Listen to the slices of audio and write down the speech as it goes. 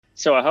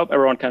So I hope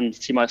everyone can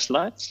see my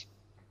slides.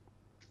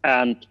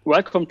 And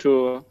welcome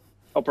to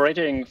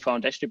Operating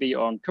FoundationDB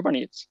on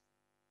Kubernetes.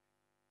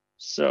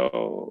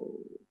 So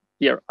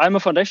here, I'm a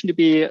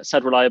FoundationDB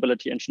site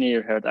reliability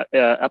engineer here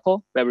at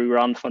Apple, where we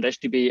run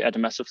FoundationDB at a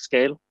massive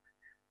scale.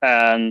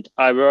 And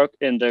I work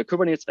in the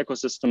Kubernetes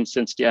ecosystem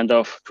since the end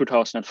of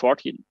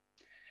 2014.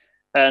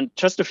 And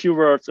just a few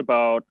words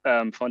about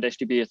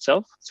FoundationDB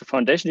itself. So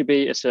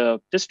FoundationDB is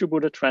a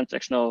distributed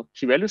transactional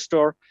key value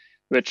store,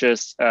 which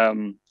is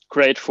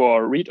great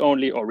for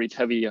read-only or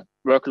read-heavy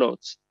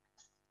workloads.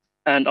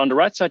 And on the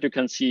right side, you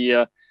can see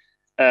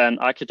an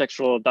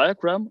architectural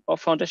diagram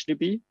of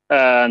FoundationDB.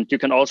 And you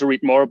can also read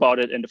more about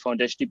it in the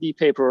FoundationDB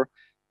paper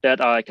that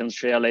I can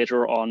share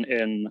later on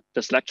in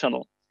the Slack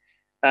channel.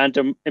 And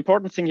the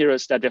important thing here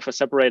is that we have a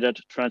separated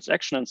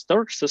transaction and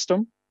storage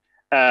system.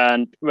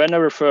 And when I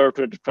refer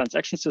to the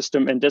transaction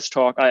system in this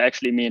talk, I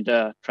actually mean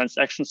the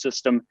transaction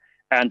system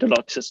and the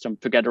log system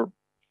together.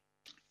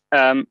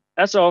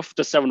 As of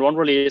the 7.1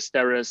 release,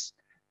 there is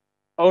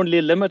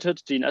only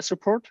limited DNS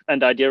support,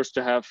 and the idea is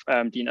to have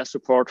DNS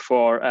support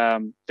for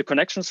the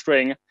connection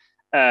string.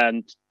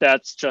 And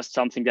that's just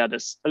something that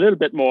is a little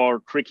bit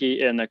more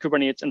tricky in a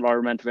Kubernetes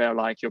environment where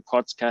like your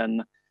pods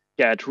can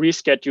get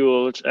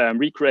rescheduled,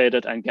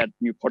 recreated, and get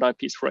new pod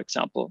IPs, for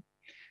example.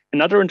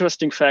 Another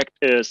interesting fact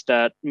is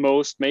that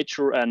most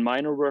major and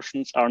minor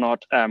versions are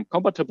not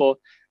compatible,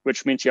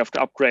 which means you have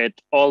to upgrade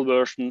all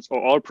versions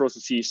or all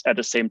processes at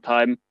the same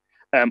time.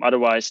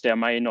 Otherwise, they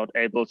may not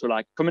able to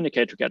like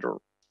communicate together.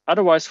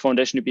 Otherwise,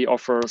 FoundationDB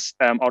offers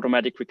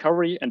automatic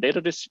recovery and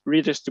data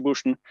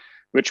redistribution,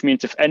 which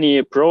means if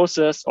any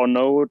process or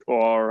node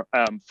or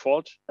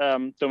fault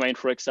domain,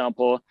 for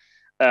example,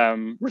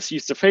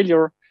 receives a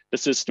failure, the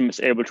system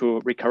is able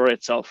to recover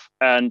itself.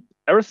 And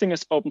everything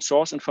is open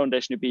source in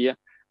FoundationDB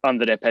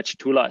under the Apache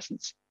 2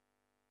 license.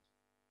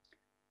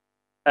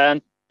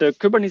 And the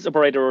Kubernetes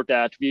operator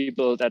that we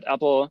built at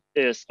Apple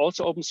is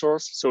also open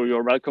source. So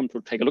you're welcome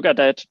to take a look at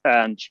that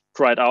and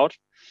try it out.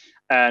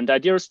 And the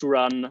idea is to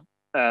run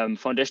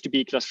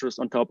FoundationDB clusters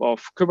on top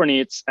of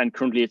Kubernetes. And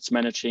currently it's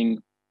managing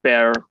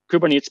bare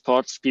Kubernetes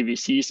pods,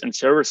 PVCs, and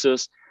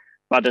services.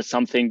 But it's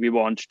something we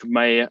want to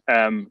may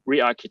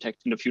re-architect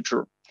in the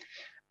future.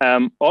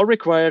 All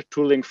required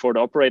tooling for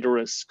the operator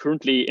is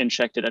currently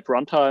injected at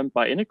runtime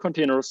by init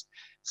containers.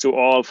 So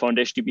all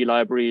FoundationDB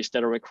libraries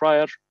that are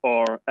required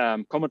or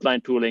command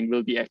line tooling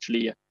will be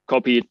actually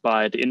copied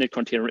by the init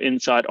container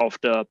inside of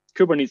the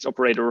Kubernetes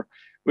operator,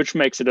 which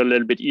makes it a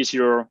little bit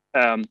easier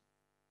to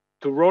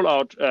roll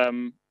out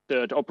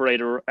the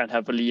operator and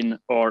have a lean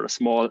or a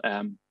small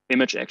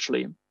image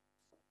actually.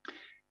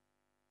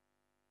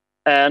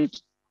 And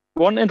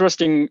one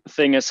interesting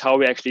thing is how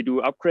we actually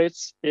do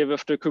upgrades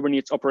with the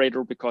Kubernetes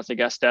operator, because I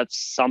guess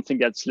that's something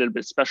that's a little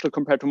bit special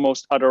compared to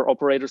most other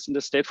operators in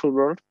the stateful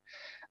world.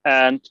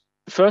 And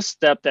the first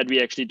step that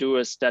we actually do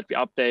is that we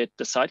update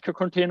the sidecar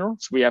container.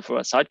 So we have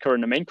a sidecar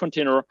in the main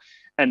container,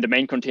 and the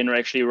main container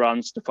actually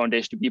runs the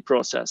FoundationDB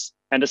process.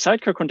 And the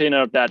sidecar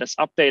container that is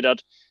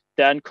updated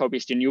then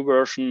copies the new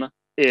version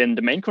in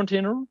the main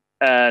container,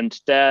 and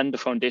then the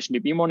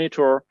FoundationDB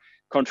monitor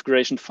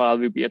configuration file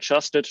will be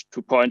adjusted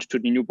to point to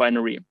the new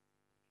binary.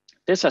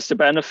 This has the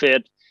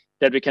benefit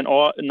that we can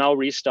now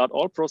restart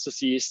all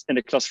processes in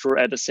the cluster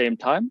at the same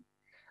time.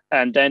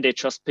 And then they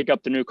just pick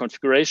up the new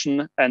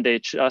configuration and they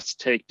just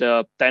take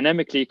the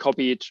dynamically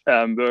copied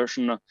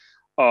version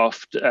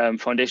of the,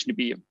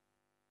 FoundationDB.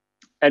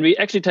 And we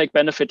actually take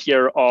benefit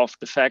here of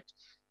the fact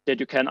that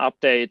you can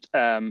update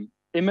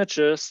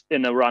images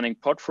in a running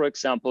pod, for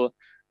example,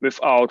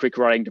 without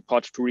requiring the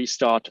pod to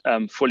restart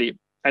fully.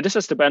 And this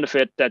is the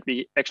benefit that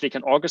we actually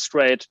can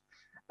orchestrate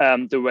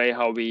the way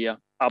how we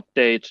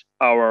update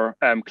our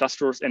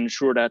clusters and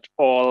ensure that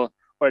all,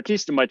 or at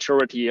least the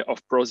majority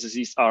of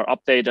processes are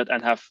updated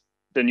and have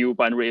the new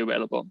binary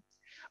available.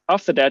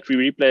 After that, we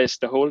replace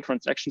the whole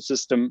transaction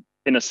system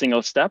in a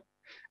single step.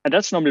 And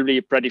that's normally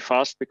pretty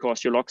fast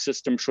because your log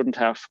system shouldn't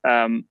have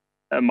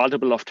a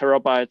multiple of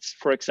terabytes,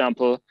 for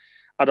example.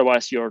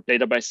 Otherwise, your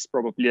database is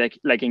probably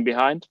lagging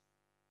behind.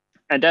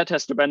 And that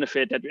has the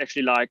benefit that we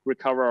actually like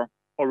recover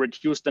or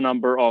reduce the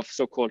number of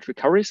so-called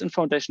recoveries in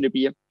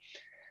FoundationDB.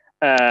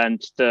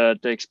 And the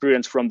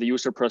experience from the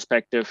user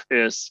perspective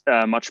is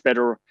much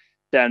better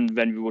than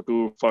when we would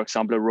do, for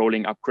example, a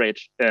rolling upgrade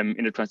in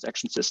the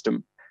transaction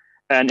system.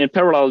 And in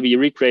parallel, we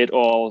recreate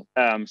all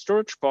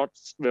storage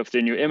pods with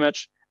the new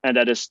image, and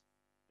that is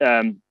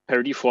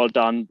per default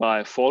done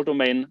by fault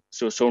domain,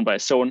 so zone by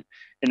zone,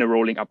 in a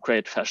rolling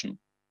upgrade fashion.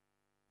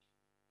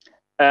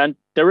 And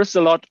there is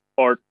a lot,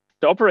 or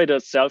the operator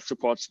itself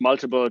supports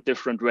multiple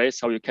different ways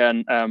how you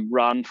can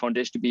run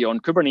FoundationDB on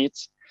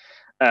Kubernetes.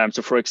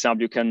 So for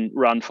example, you can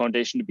run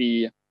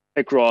FoundationDB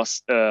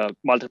across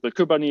multiple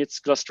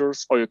Kubernetes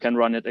clusters, or you can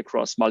run it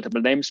across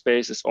multiple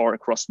namespaces or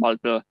across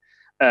multiple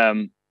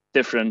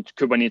different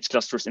Kubernetes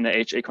clusters in a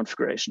HA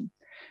configuration.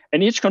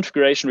 And each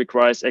configuration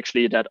requires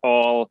actually that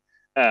all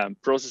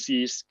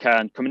processes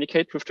can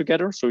communicate with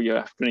together. So you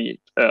have to need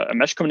a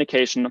mesh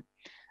communication.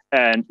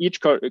 And each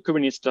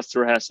Kubernetes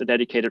cluster has a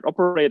dedicated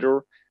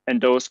operator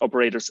and those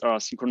operators are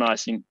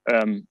synchronizing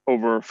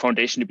over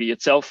FoundationDB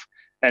itself,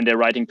 and they're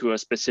writing to a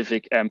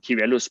specific key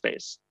value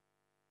space.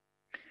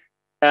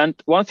 And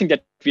one thing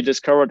that we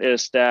discovered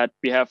is that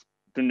we have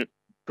to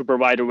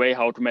provide a way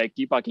how to make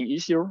debugging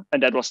easier.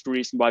 And that was the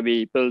reason why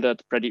we built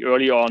it pretty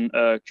early on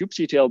a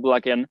kubectl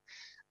plugin.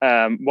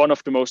 One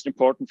of the most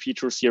important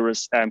features here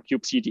is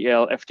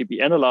kubectl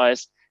FTP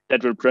Analyze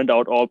that will print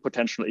out all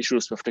potential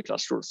issues with the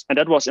clusters. And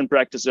that was in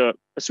practice a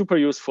super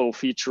useful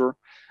feature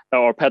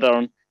or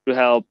pattern to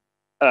help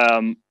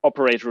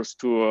operators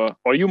or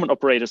human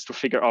operators to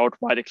figure out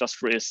why the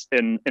cluster is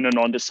in a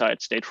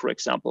non-decided state, for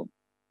example.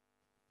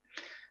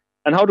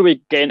 And how do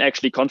we gain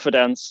actually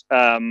confidence?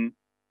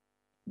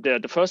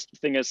 The first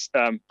thing is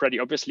pretty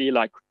obviously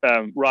like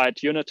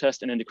write unit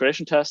tests and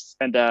integration tests.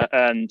 And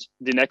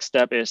the next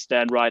step is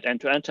then write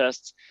end-to-end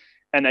tests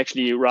and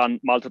actually run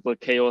multiple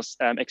chaos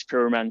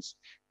experiments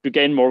to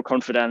gain more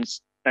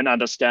confidence and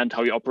understand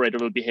how your operator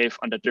will behave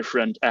under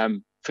different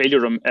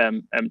failure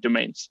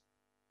domains.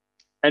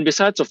 And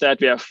besides of that,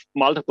 we have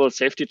multiple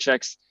safety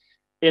checks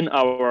in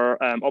our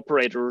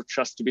operator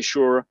just to be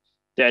sure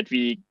that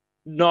we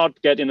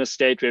not get in a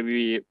state where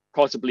we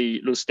possibly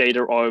lose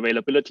data or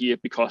availability,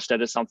 because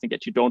that is something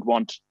that you don't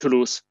want to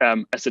lose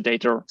as a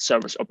data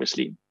service,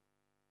 obviously.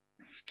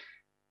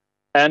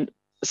 And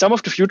some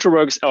of the future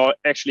works are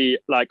actually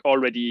like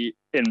already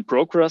in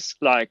progress.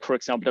 Like, for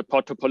example, the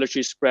pod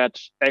topology spread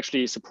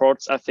actually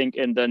supports, I think,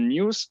 in the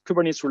newest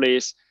Kubernetes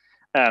release,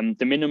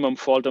 the minimum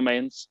fault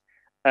domains.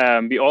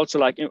 We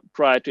also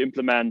try to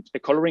implement a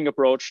coloring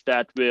approach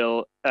that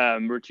will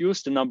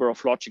reduce the number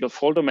of logical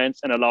fault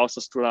domains and allows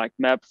us to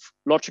map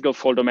logical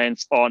fault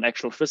domains on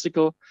actual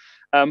physical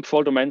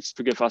fault domains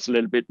to give us a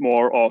little bit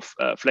more of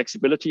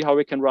flexibility how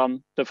we can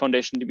run the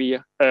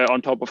FoundationDB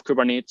on top of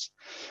Kubernetes.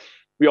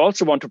 We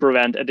also want to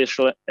prevent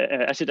additional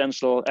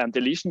accidental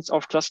deletions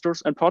of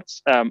clusters and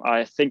pods.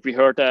 I think we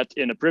heard that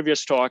in a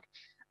previous talk,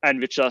 and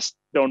we just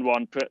don't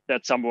want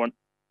that someone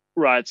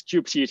writes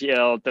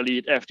kubectl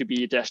delete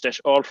ftp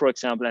 --all, for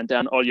example, and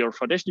then all your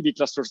FoundationDB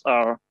clusters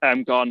are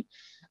gone.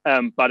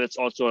 But it's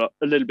also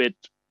a little bit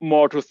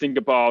more to think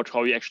about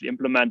how you actually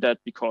implement that,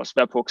 because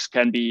webhooks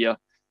can be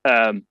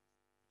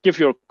give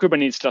your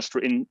Kubernetes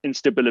cluster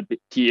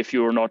instability if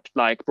you're not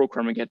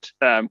programming it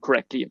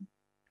correctly.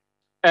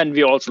 And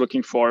we're also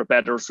looking for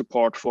better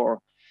support for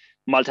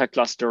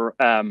multi-cluster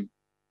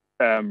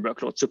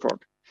workload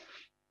support.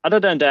 Other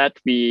than that,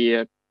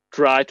 we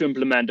try to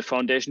implement the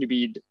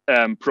FoundationDB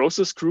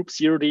process group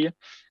CRD.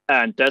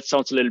 And that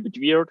sounds a little bit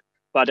weird,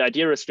 but the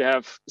idea is to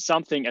have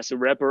something as a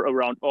wrapper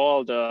around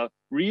all the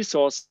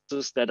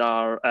resources that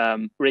are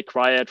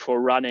required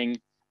for running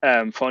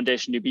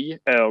FoundationDB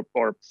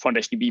or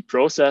FoundationDB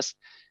process.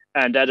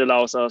 And that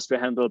allows us to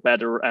handle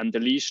better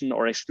deletion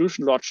or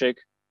exclusion logic.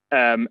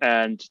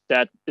 And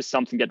that is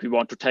something that we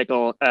want to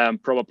tackle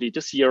probably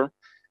this year.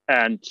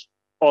 And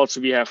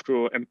also, we have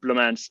to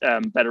implement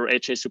better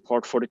HA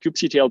support for the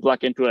kubectl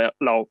plugin to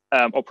allow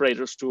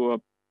operators to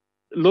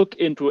look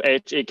into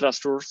HA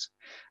clusters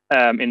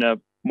in a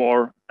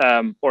more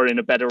or in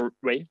a better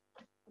way.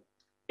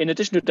 In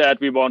addition to that,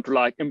 we want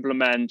to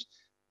implement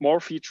more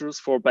features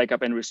for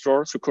backup and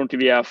restore. So currently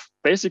we have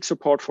basic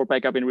support for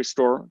backup and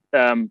restore,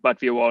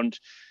 but we want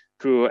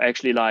to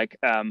actually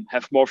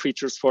have more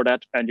features for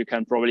that. And you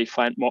can probably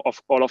find more of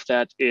all of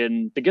that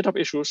in the GitHub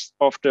issues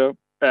of the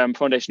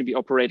FoundationDB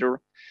operator.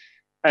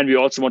 And we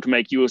also want to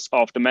make use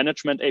of the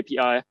management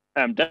API.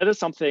 That is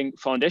something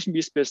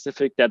FoundationDB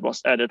specific that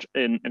was added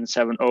in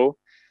 7.0.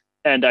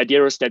 And the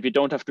idea is that we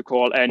don't have to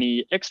call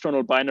any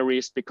external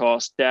binaries,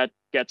 because that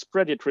gets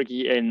pretty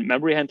tricky in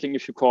memory handling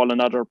if you call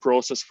another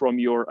process from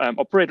your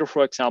operator,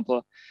 for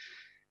example.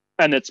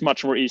 And it's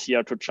much more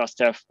easier to just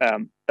have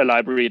a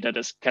library that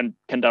can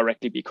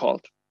directly be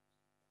called.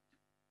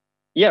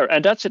 Yeah,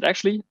 and that's it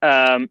actually.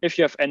 If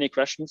you have any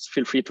questions,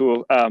 feel free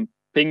to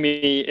ping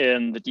me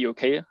in the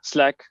DOK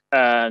Slack.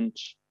 And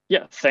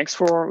yeah, thanks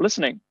for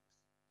listening.